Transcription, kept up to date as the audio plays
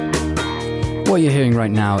What you're hearing right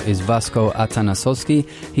now is Vasco Atanasovsky.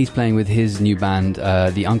 He's playing with his new band,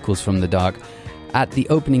 The Uncles from the Dark, at the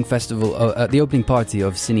opening party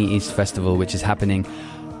of Cine East Festival, which is happening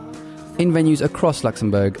in venues across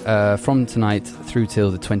Luxembourg from tonight through till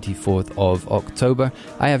the 24th of October.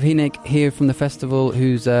 I have Hinek here from the festival,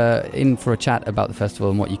 who's in for a chat about the festival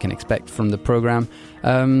and what you can expect from the program.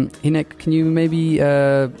 Hinek, can you maybe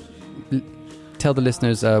tell the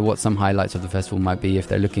listeners what some highlights of the festival might be if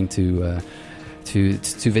they're looking to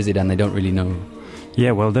visit and they don't really know?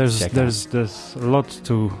 Yeah, well, there's a lot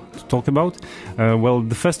to talk about. Well,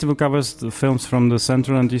 the festival covers the films from the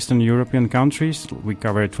Central and Eastern European countries. We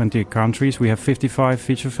cover 20 countries. We have 55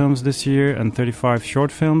 feature films this year and 35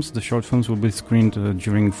 short films. The short films will be screened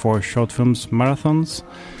during 4 short films marathons.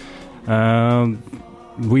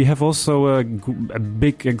 We have also a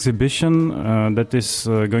big exhibition that is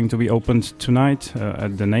going to be opened tonight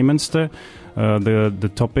at the Nijmester.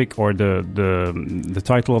 The topic or the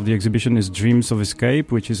title of the exhibition is Dreams of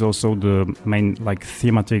Escape, which is also the main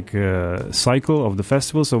thematic cycle of the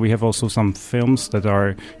festival. So we have also some films that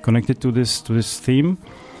are connected to this theme.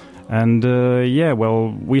 And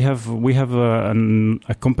we have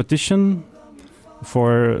a competition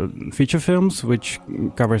for feature films, which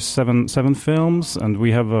covers seven films, and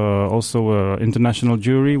we have also an international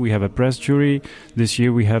jury. We have a press jury. This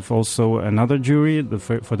year we have also another jury.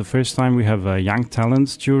 For the first time we have a Young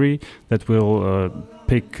Talents jury that will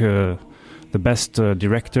pick the best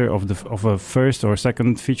director of a first or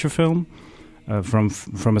second feature film from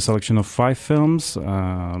a selection of 5 films.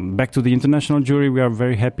 Back to the international jury, we are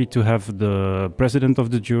very happy to have the president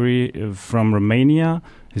of the jury from Romania.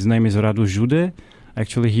 His name is Radu Jude.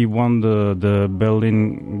 Actually, he won the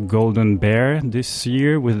Berlin Golden Bear this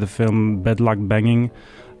year with the film Bad Luck Banging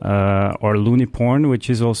or Loony Porn, which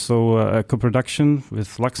is also a co-production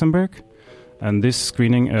with Luxembourg. And this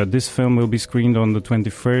film will be screened on the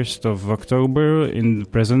 21st of October in the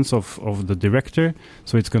presence of the director.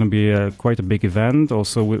 So it's going to be quite a big event,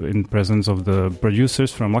 also in presence of the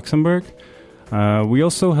producers from Luxembourg. We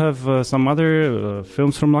also have some other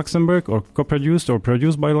films from Luxembourg, or co-produced or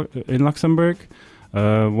produced in Luxembourg.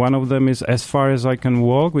 One of them is As Far As I Can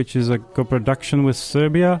Walk, which is a co-production with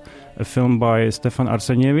Serbia, a film by Stefan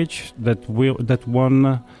Arsenjevic that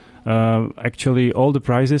won actually all the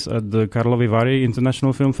prizes at the Karlovy Vary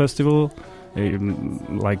International Film Festival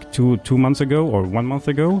like 2 months ago or 1 month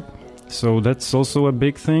ago. So that's also a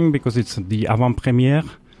big thing because it's the avant-premiere.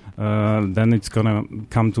 Then it's gonna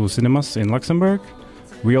come to cinemas in Luxembourg.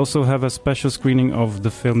 We also have a special screening of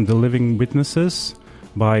the film The Living Witnesses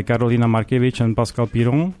by Karolina Markiewicz and Pascal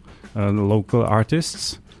Piron, local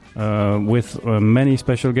artists, with many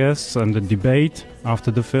special guests and a debate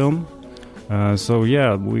after the film.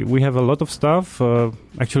 We have a lot of stuff.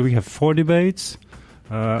 Actually, we have 4 debates.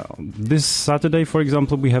 This Saturday, for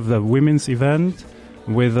example, we have the women's event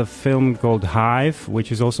with a film called Hive,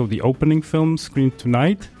 which is also the opening film screened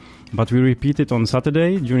tonight. But we repeat it on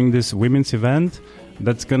Saturday during this women's event.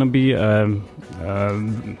 That's going to be...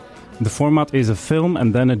 the format is a film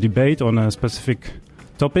and then a debate on a specific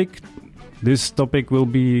topic. This topic will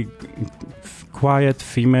be quiet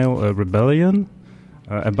female rebellion.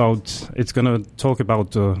 It's going to talk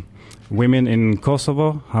about women in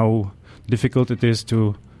Kosovo, how difficult it is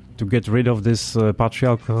to get rid of this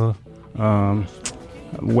patriarchal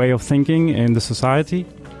way of thinking in the society.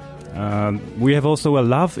 We have also a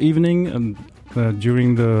love evening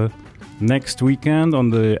during the next weekend on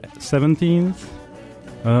the 17th.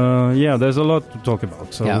 There's a lot to talk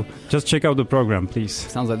about, so just check out the program, please.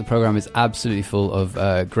 Sounds like the program is absolutely full of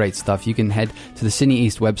great stuff. You can head to the Cine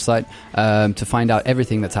East website to find out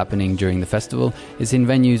everything that's happening during the festival. It's in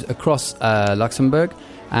venues across Luxembourg,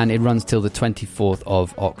 and it runs till the 24th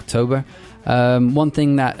of October. One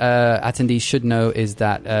thing that attendees should know is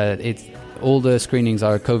that all the screenings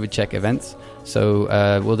are COVID check events, so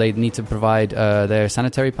will they need to provide their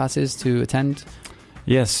sanitary passes to attend?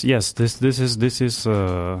 Yes. This is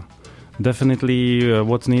definitely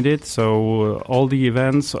what's needed. So all the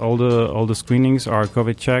events, all the screenings are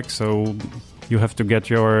COVID checked. So you have to get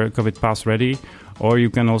your COVID pass ready, or you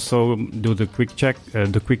can also do the quick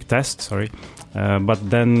test. Sorry, but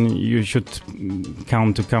then you should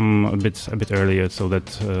count to come a bit earlier so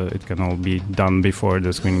that it can all be done before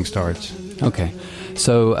the screening starts. Okay.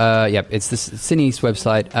 So, it's the Cine East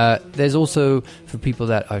website. There's also, for people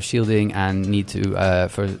that are shielding and need to,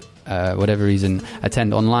 for whatever reason,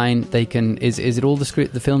 attend online, they can... Is it all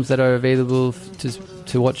the films that are available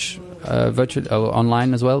to watch virtually or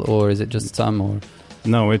online as well, or is it just some? Or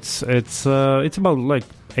no, it's about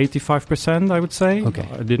 85%, I would say. Okay.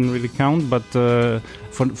 I didn't really count, but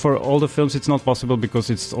for all the films it's not possible because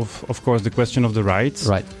it's of course the question of the rights.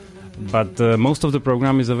 Right. But most of the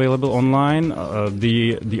program is available online.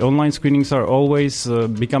 The online screenings are always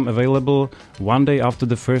become available one day after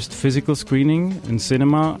the first physical screening in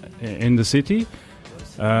cinema in the city.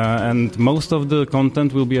 And most of the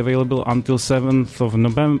content will be available until 7th of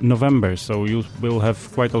November, so you will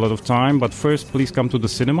have quite a lot of time. But first, please come to the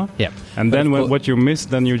cinema. Yeah. And then what you miss,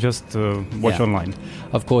 then you just watch online.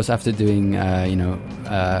 Of course, after doing,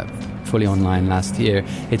 fully online last year,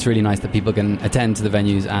 it's really nice that people can attend to the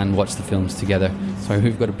venues and watch the films together. Sorry,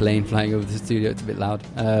 we've got a plane flying over the studio. It's a bit loud.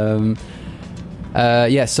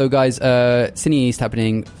 So guys, Cine East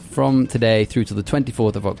happening from today through to the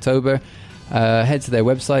 24th of October. Head to their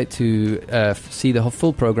website to see the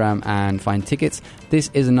full program and find tickets.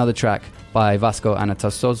 This is another track by Vasko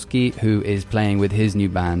Anatasovsky, who is playing with his new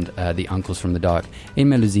band, The Uncles from the Dark, in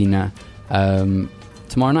Melusina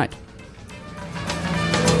tomorrow night.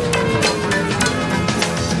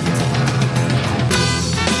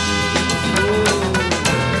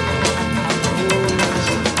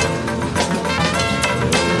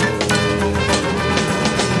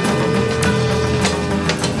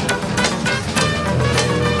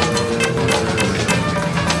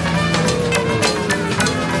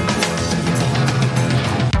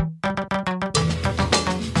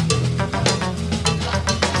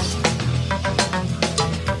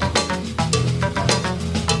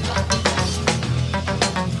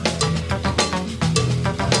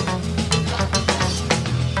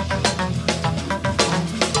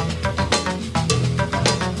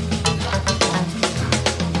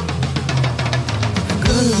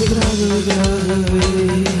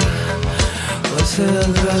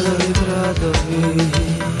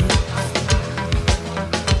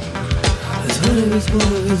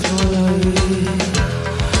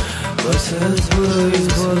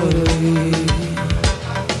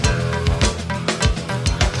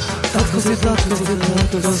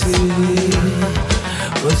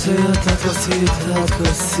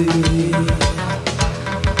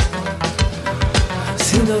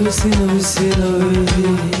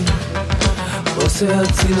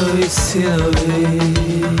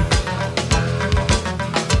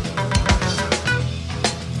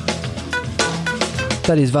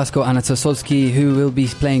 That is Vasko Anatasovsky, who will be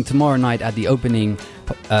playing tomorrow night at the opening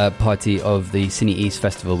party of the Cine East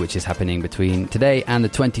Festival, which is happening between today and the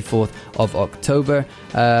 24th of October.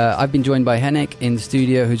 I've been joined by Henrik in the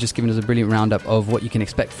studio, who's just given us a brilliant roundup of what you can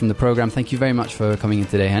expect from the program. Thank you very much for coming in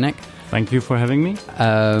today, Henrik. Thank you for having me.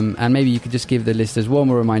 And maybe you could just give the listeners one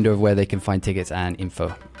more reminder of where they can find tickets and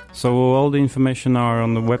info. So all the information are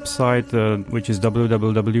on the website, which is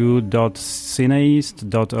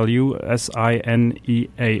www.cineast.lu,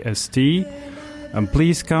 SINEAST. And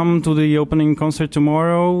please come to the opening concert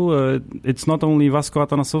tomorrow. It's not only Vasko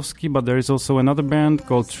Anatasovsky, but there is also another band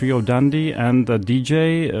called Trio Dandy and a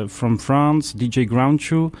DJ from France, DJ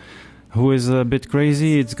Groundshoe, who is a bit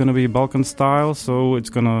crazy. It's going to be Balkan style, so it's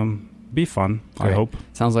going to be fun, Great. I hope.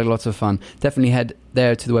 Sounds like lots of fun. Definitely head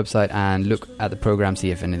there to the website and look at the program,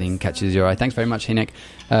 see if anything catches your eye. Thanks very much, Henrik.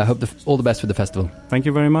 Hope all the best with the festival. Thank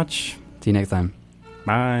you very much. See you next time.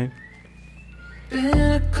 Bye. Been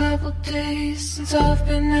a couple days since I've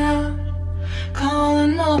been out,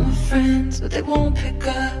 calling all my friends, but they won't pick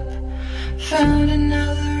up. Found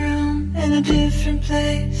another room in a different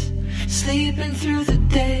place, sleeping through the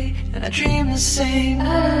day, and I dream the same.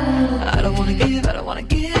 I don't wanna give, I don't wanna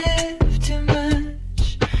give too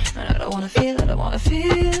much, and I don't wanna feel at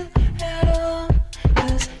all.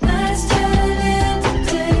 'Cause nights turn into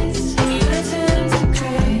days, nights turn to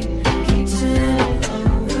grey, keep turning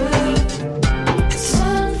over.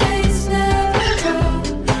 Some things never go,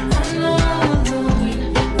 I know I'm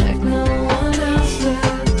alone, like no one else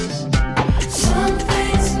does. Some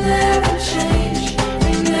things never change,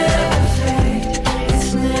 they never fade,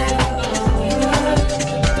 it's never over.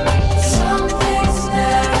 Some things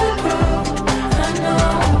never grow, I know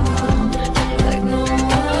I'm alone, like no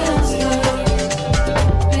one else does.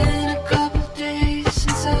 Been a couple days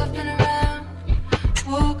since I've been around,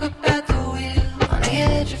 woke up at the wheel on the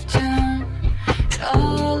edge of town. It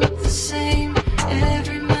all looked the same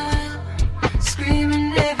every mile,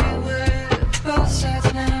 screaming every word of both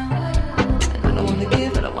sides now. And I don't wanna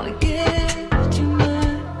give, I don't wanna give too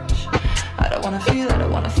much, I don't wanna feel, I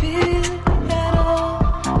don't wanna feel at all.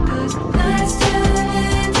 'Cause nights turn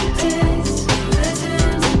into days, they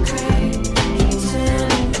turn to grey, keep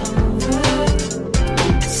turning over.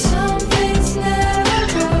 Some things never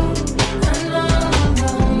grow, I know I'm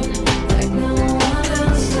alone, like no one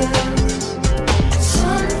else does.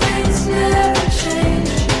 Some things never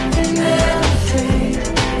change,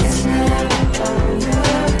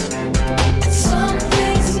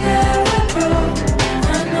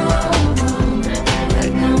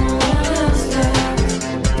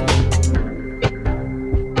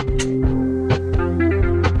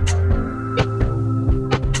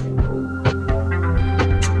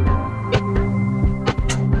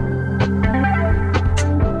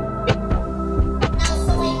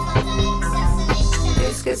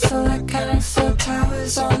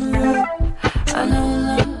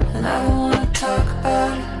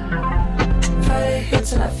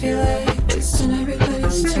 nights and I feel like wasting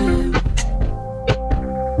everybody's time.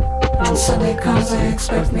 When Sunday comes, they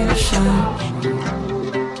expect me to shine.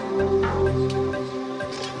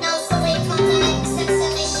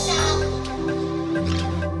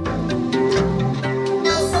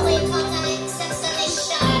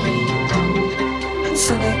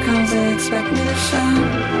 Sunday comes, they expect me to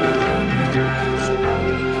shine.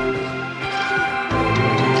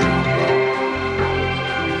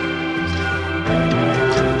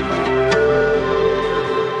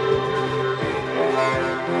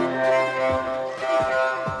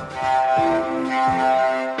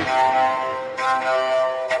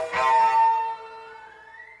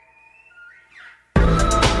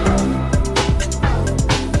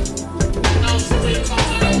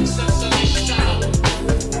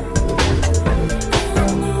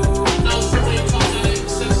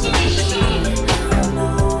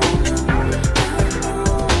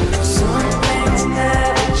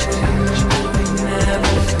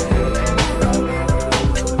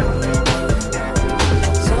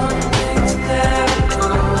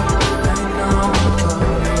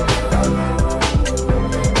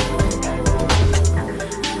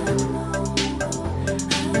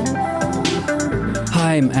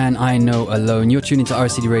 And I Know Alone. You're tuning to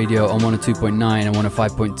RCD Radio on 102.9 and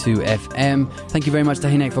 105.2 FM. Thank you very much to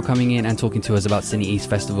Hinek for coming in and talking to us about Cine East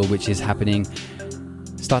Festival, which is happening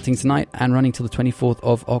starting tonight and running till the 24th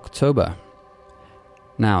of October.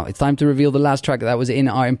 Now, it's time to reveal the last track that was in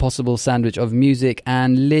our impossible sandwich of music.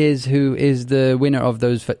 And Liz, who is the winner of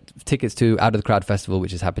those tickets to Out of the Crowd Festival,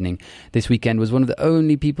 which is happening this weekend, was one of the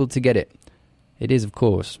only people to get it. It is, of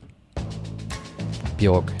course,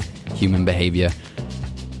 Björk, Human Behavior.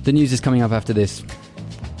 The news is coming up after this.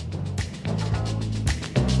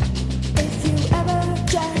 If you ever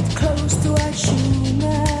get close to a human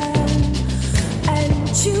and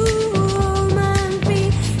human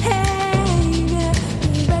behavior,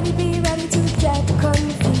 be ready to get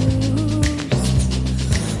confused.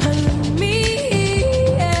 And me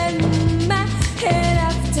and my head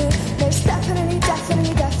after, there's definitely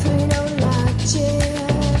no logic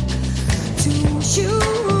to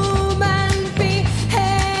human behavior.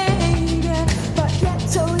 But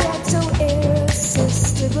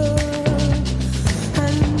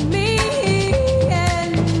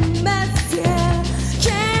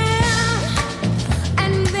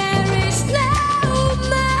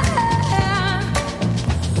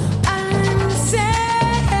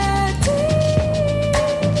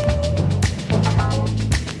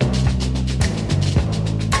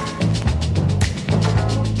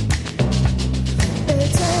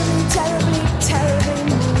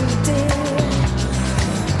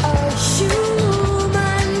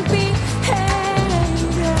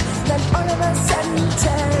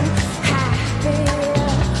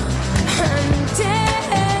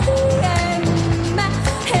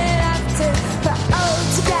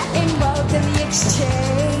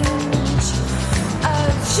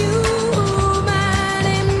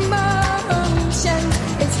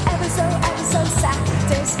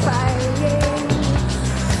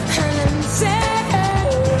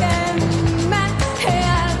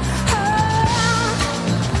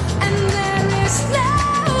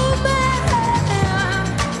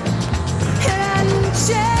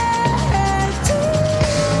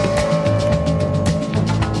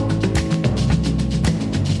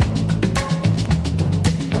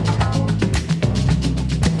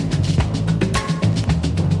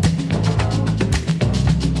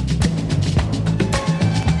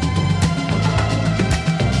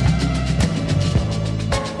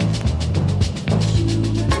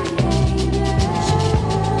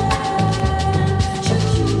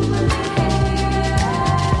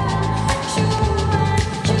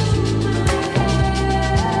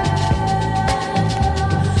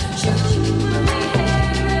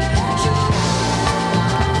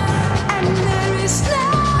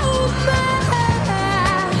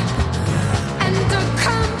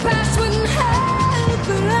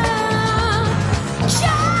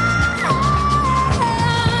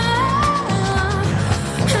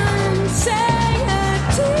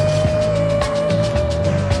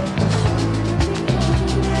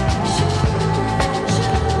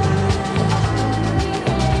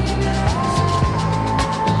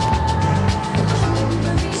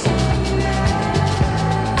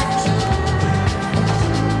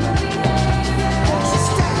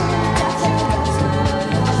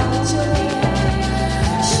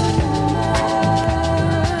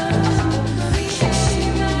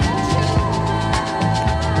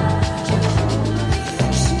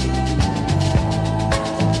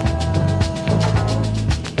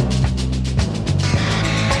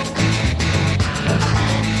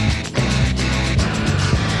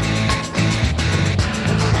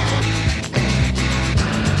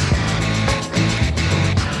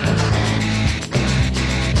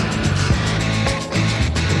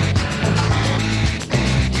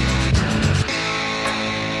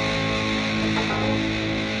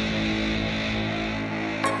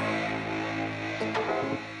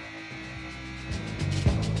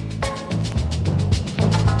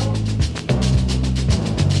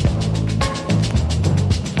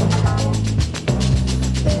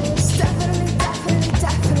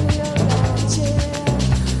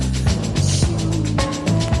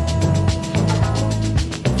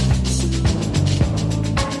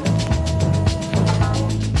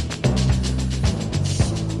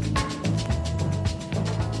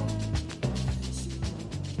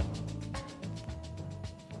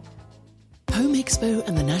Home Expo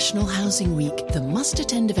and the National Housing Week, the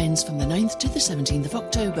must-attend events from the 9th to the 17th of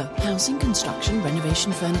October. Housing, construction,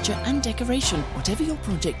 renovation, furniture and decoration. Whatever your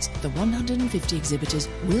projects, the 150 exhibitors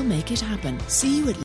will make it happen. See you at